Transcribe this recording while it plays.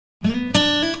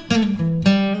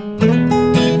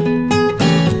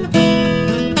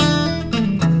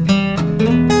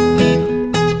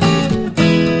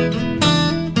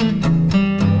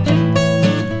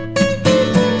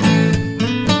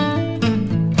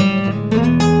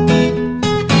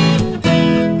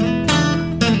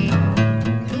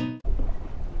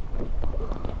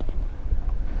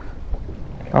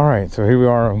so here we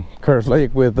are on Kurth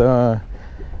Lake with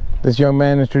this young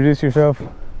man. Introduce yourself.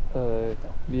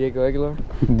 Diego Aguilar.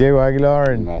 Diego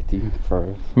Aguilar and Matthew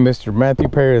first. Mr. Matthew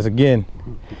Perez again.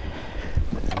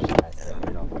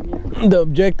 The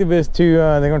objective is to,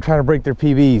 they're going to try to break their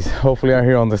PBs, hopefully out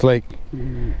here on this lake.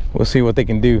 We'll see what they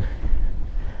can do.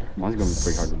 Mine's going to be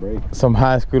pretty hard to break. Some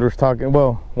high schoolers talking,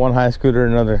 well, one high schooler,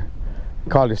 another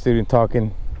college student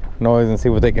talking noise and see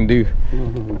what they can do.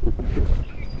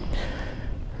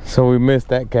 So we missed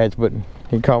that catch, but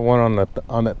he caught one on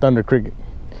that thunder cricket.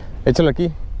 It's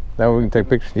lucky that we can take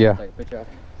pictures. Yeah. Take a picture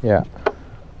after. Yeah.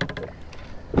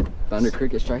 Thunder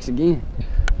cricket strikes again.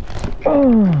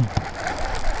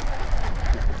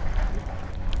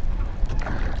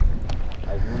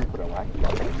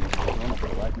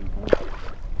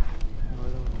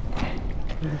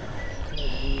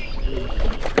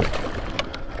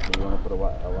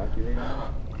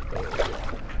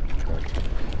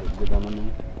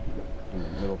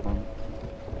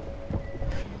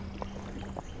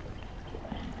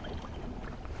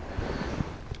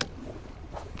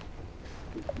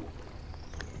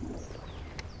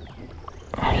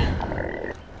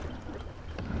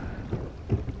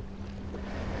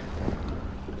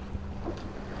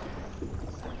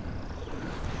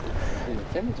 The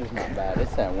temperature's not bad,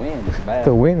 it's that wind that's bad. It's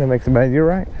the wind that makes it bad, you're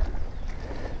right.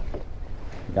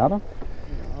 Got him?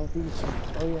 Oh yeah,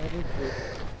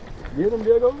 get him,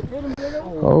 Diego, get him,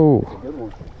 Diego. Oh. That's a good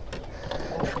one.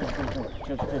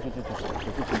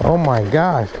 Oh my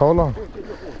gosh, hold on.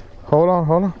 Hold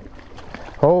on.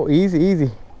 Oh,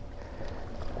 easy.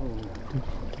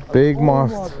 Big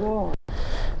monster.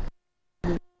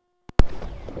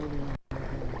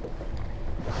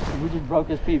 We just broke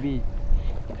his PB.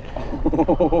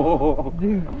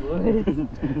 Dude, what?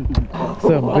 It's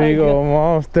a big old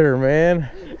monster, man.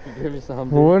 Give me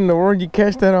some. What in the world did you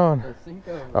catch that on?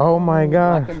 Oh my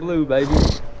god. Black and blue, baby.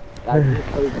 I just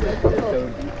told you.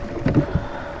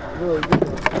 Really good.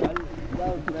 That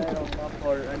was bad on my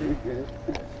part. I did good.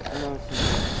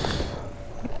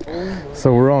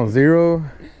 So we're on 0.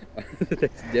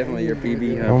 That's definitely your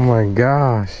PB, huh? Oh my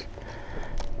gosh.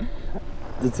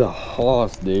 It's a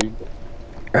horse, dude.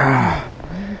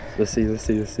 Let's see.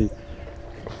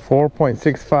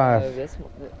 4.65.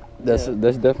 That's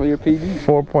definitely your PB.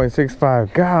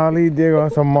 4.65. Golly, Diego,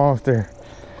 that's a monster.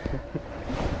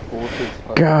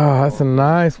 4.65. God, that's a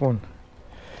nice one.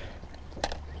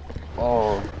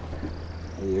 Oh.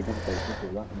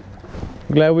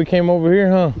 Glad we came over here,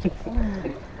 huh?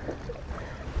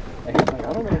 I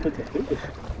don't know if it's a fish.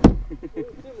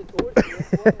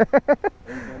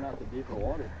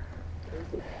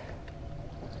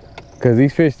 Because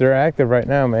these fish, they're active right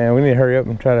now, man. We need to hurry up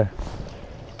and try to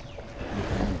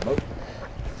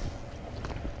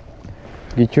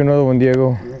get you another one,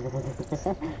 Diego.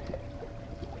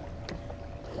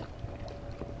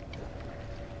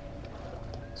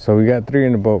 So we got 3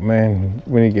 in the boat, man.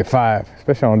 We need to get 5,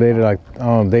 especially on a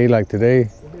day like today.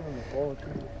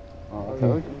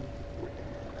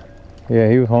 Yeah,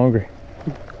 he was hungry.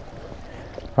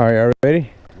 All right, are you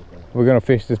ready? We're gonna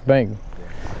fish this bank.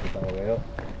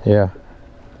 Yeah.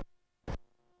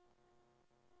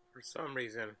 For some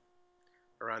reason,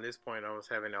 around this point, I was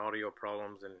having audio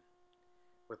problems and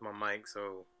with my mic,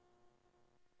 so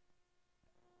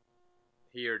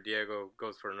here Diego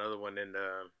goes for another one, and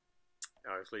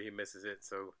obviously he misses it.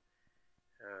 So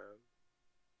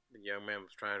the young man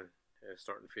was starting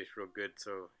to fish real good,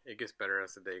 so it gets better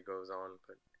as the day goes on.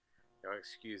 But y'all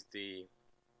excuse the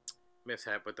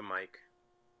mishap with the mic,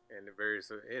 and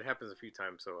it happens a few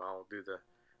times, so I'll do the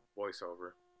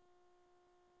voiceover.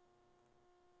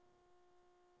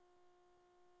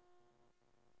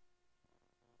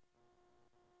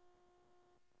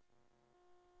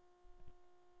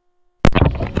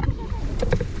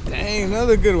 Dang,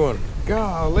 another good one.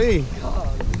 Golly.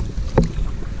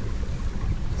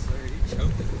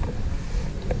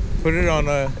 Put it on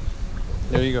there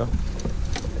you go.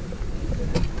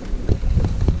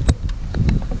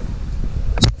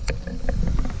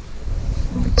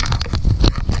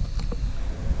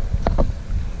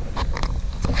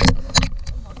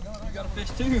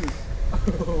 Too.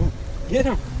 Get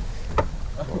him.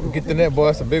 Get the net, boy.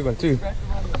 That's a big one too. Get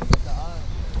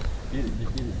it.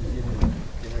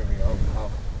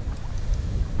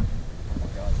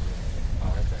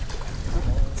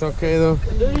 It's okay though.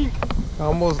 I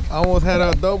almost had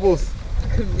our doubles.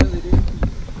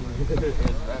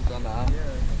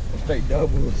 Straight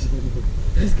doubles.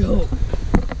 Let's go.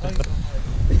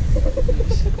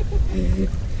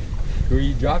 Where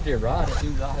you dropped your rod as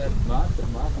soon as I had my.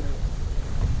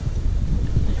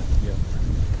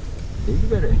 You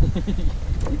better.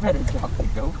 You better drop the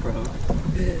GoPro.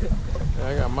 Yeah,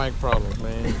 I got mic problems,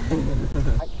 man.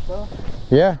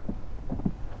 Yeah.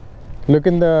 Look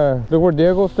where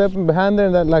Diego's stepping behind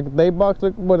there, that like day box.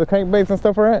 Look where the crankbaits and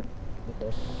stuff are at.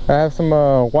 Okay. I have some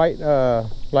white,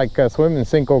 like swimming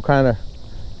Cinco kind of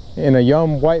in a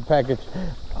Yum white package.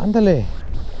 Ándale.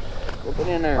 Slip it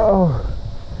in there. Oh,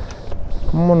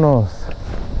 vámonos.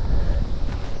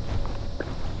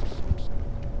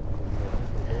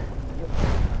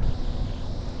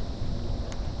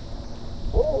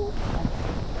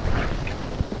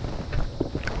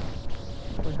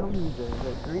 How many is that?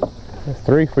 3? That's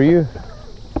 3 for you.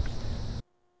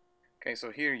 Okay,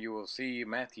 so here you will see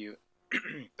Matthew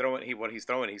throwing. He's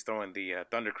throwing the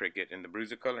Thunder Cricket in the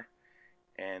bruiser color.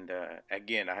 And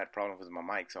again, I had problems with my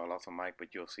mic, so I lost my mic.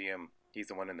 But you'll see him. He's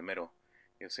the one in the middle.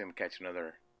 You'll see him catch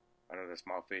another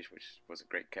small fish, which was a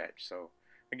great catch. So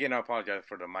again, I apologize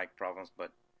for the mic problems,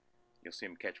 but you'll see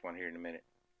him catch one here in a minute.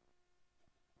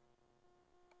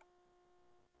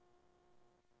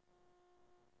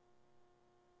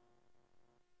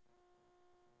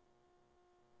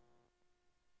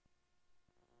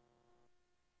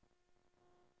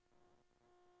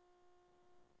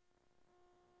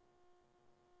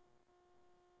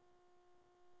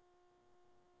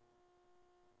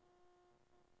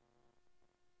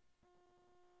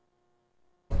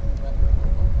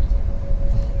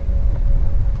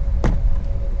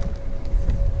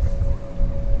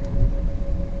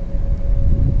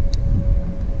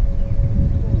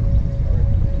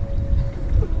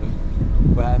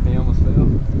 What happened? He almost fell.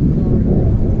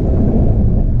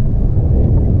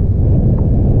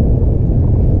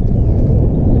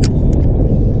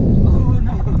 Oh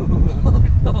no!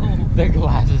 The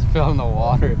glasses fell in the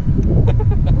water.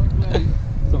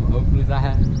 Some Oakleys I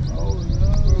had. Oh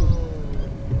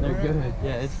no. They're good.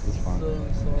 Yeah, it's fine. So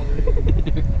sorry.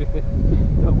 You're good.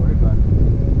 Don't worry about it.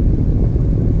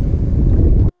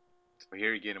 So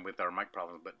here again with our mic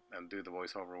problems, but do the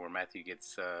voiceover where Matthew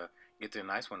gets a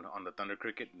nice one on the Thunder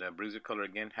Cricket, the bruiser color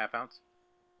again, 1/2 ounce.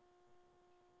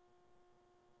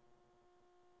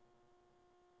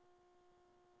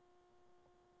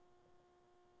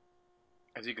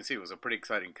 As you can see, it was a pretty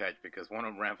exciting catch because one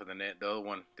of them ran for the net, the other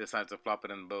one decides to flop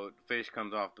it in the boat. The fish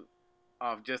comes off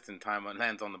just in time and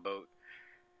lands on the boat.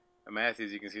 And Matthew,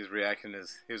 as you can see, his reaction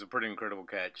is it was a pretty incredible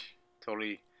catch.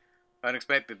 Totally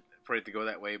unexpected for it to go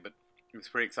that way, but it was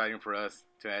pretty exciting for us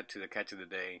to add to the catch of the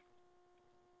day.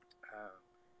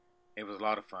 It was a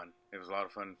lot of fun. It was a lot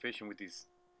of fun fishing with these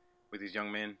young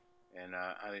men, and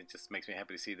it just makes me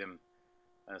happy to see them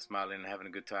smiling and having a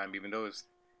good time, even though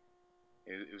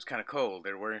it was kind of cold.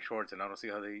 They're wearing shorts, and I don't see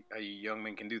how you young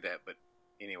men can do that. But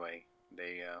anyway,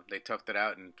 they toughed it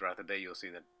out, and throughout the day you'll see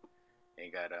that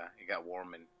it got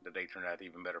warm, and the day turned out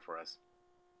even better for us.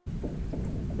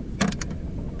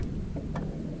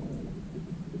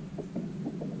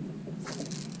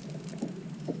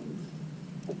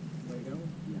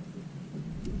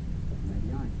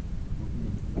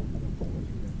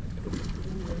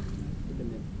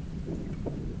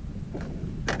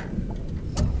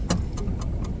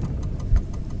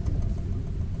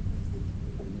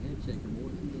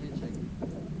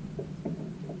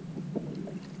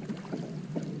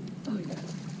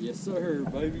 Yes, sir,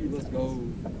 baby. Let's go.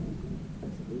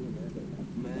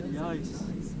 Matty Ice.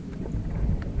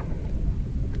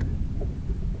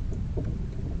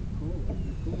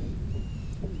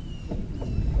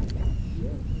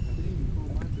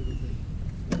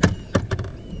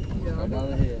 Right down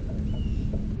the head.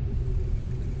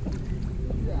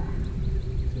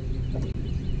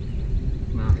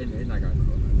 Nah, it's not gonna go.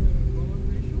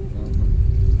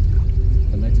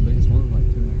 The next biggest one is like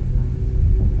 2.5.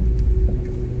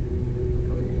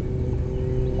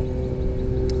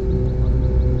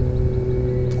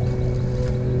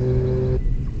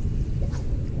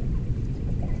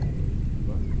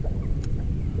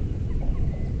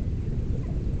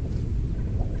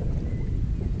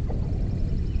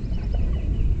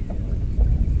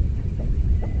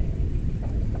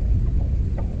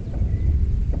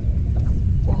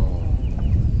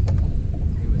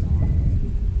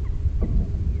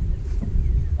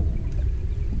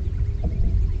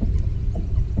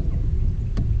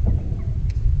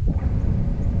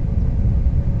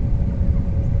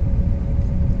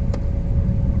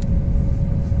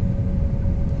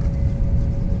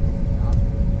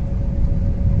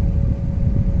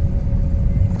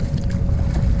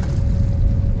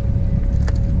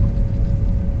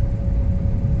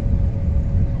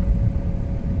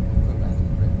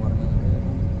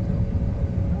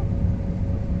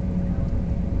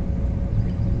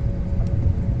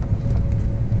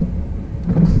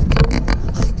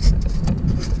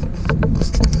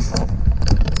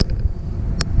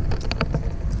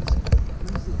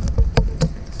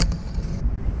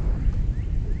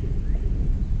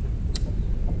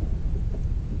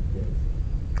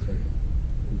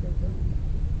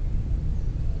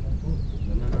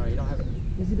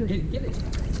 Get it.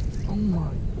 Oh my.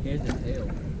 Here's the tail.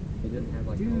 It doesn't have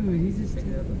like. Dude, he's just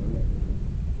picking it up and move it.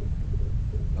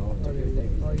 Oh,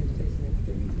 he's chasing it.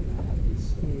 He's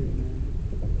scared, man.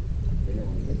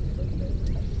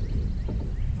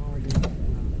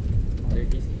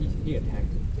 He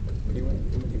attacked it. He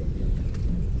went to go get it.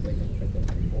 Wait, right there.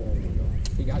 Oh my god.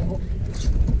 He got it. Oh.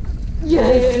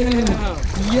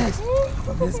 Yes! Yes!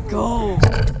 Let's go!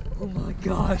 Oh my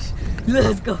gosh!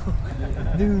 Let's go!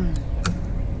 Dude!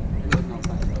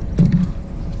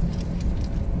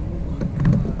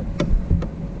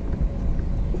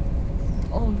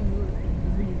 Oh no! I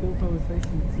think the GoPro was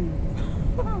facing the team.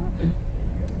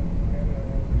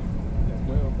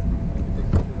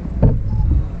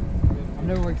 I've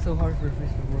never worked so hard for a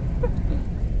fish before.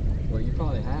 Well, you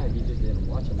probably have. You just didn't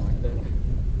watch them like that.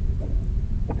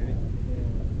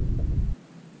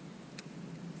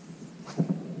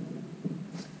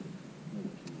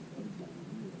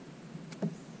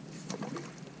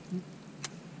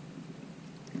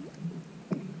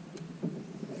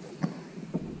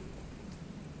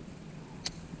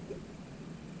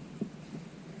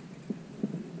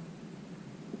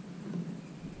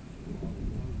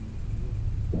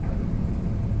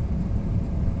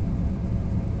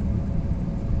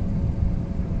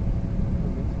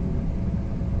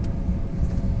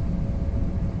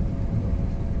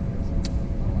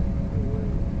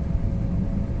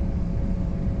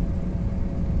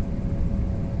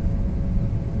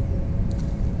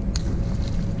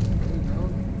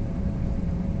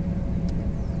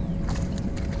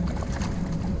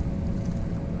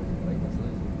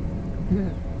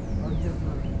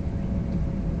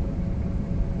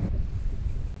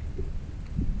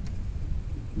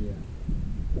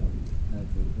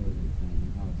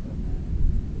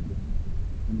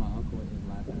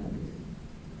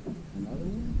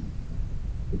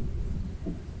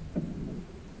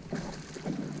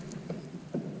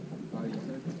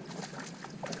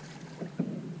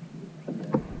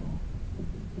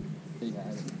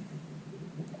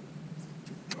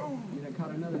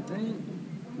 Caught another thing.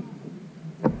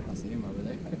 I see him over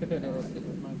there.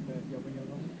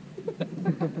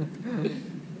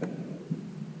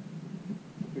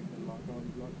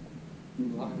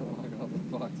 Lock all the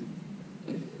boxes.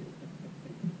 There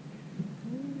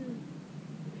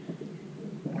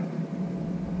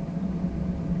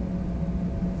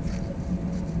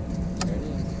it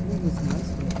is. It was nice.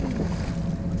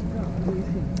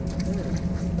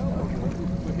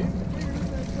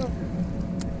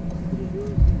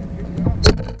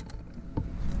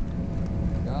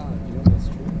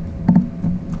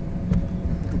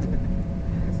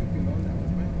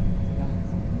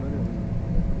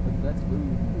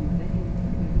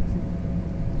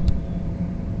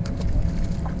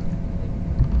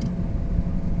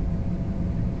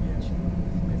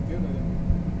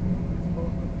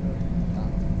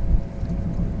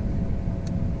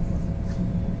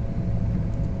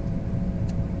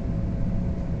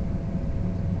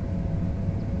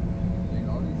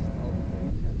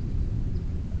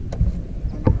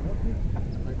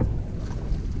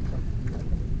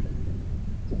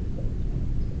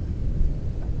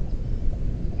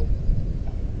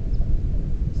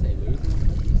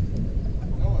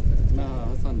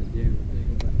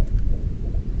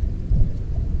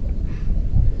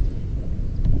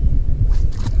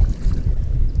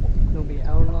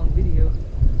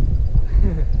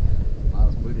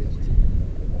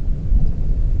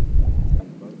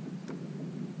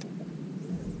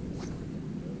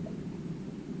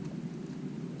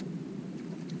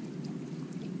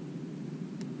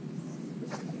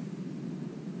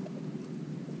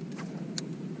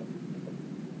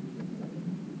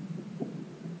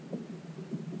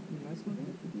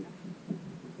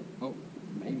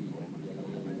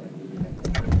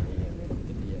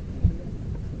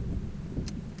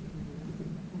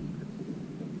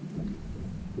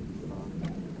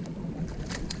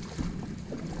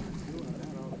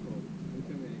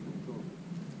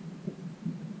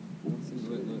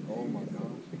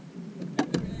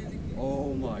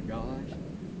 Oh my gosh.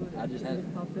 I just had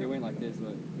it went like this,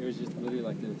 look. It was just literally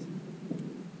like this.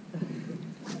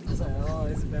 I was like, oh,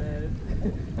 it's bad.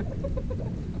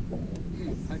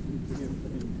 I can see him.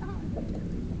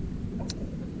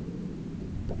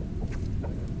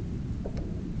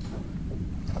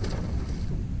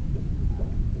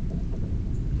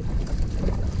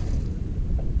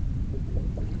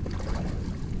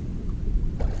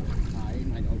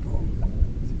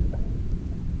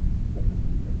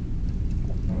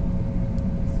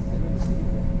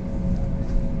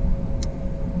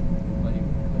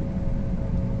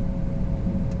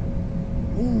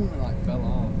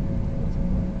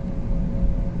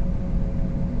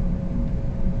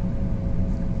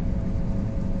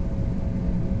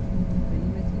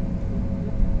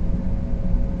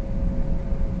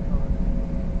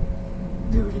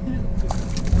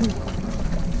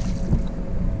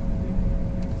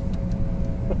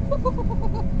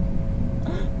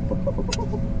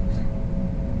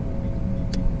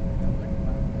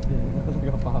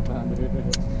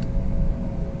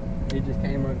 He just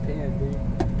came on 10, dude.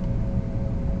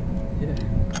 Yeah.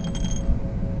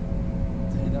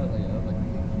 Dude, that was like,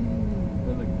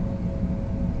 that was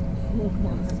so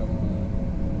fun.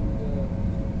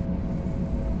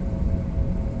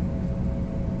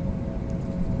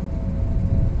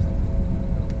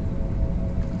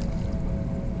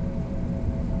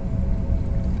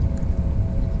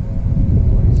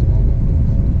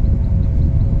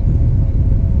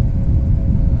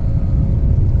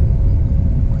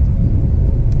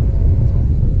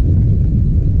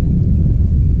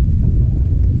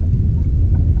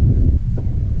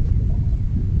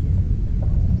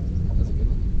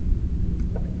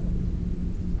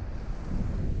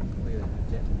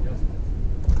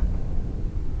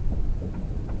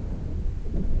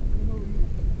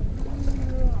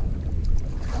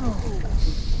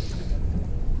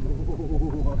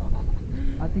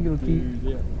 I think it'll keep.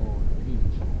 Yeah.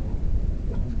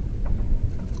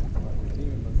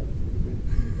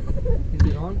 Is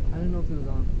it on? I don't know if it was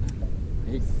on.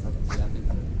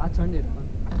 I turned it on.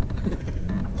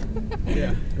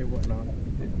 Yeah, it wasn't on.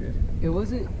 It did. It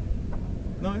wasn't?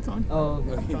 No, it's on. Oh,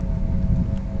 okay.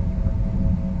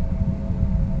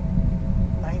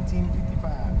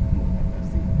 1955.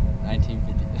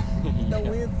 1950. The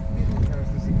wind's getting there.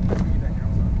 Let's see. That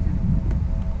girl's on.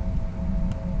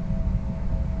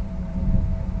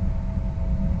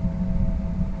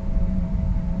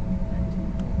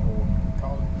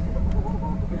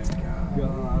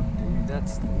 God, dude,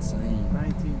 that's insane.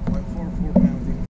 19.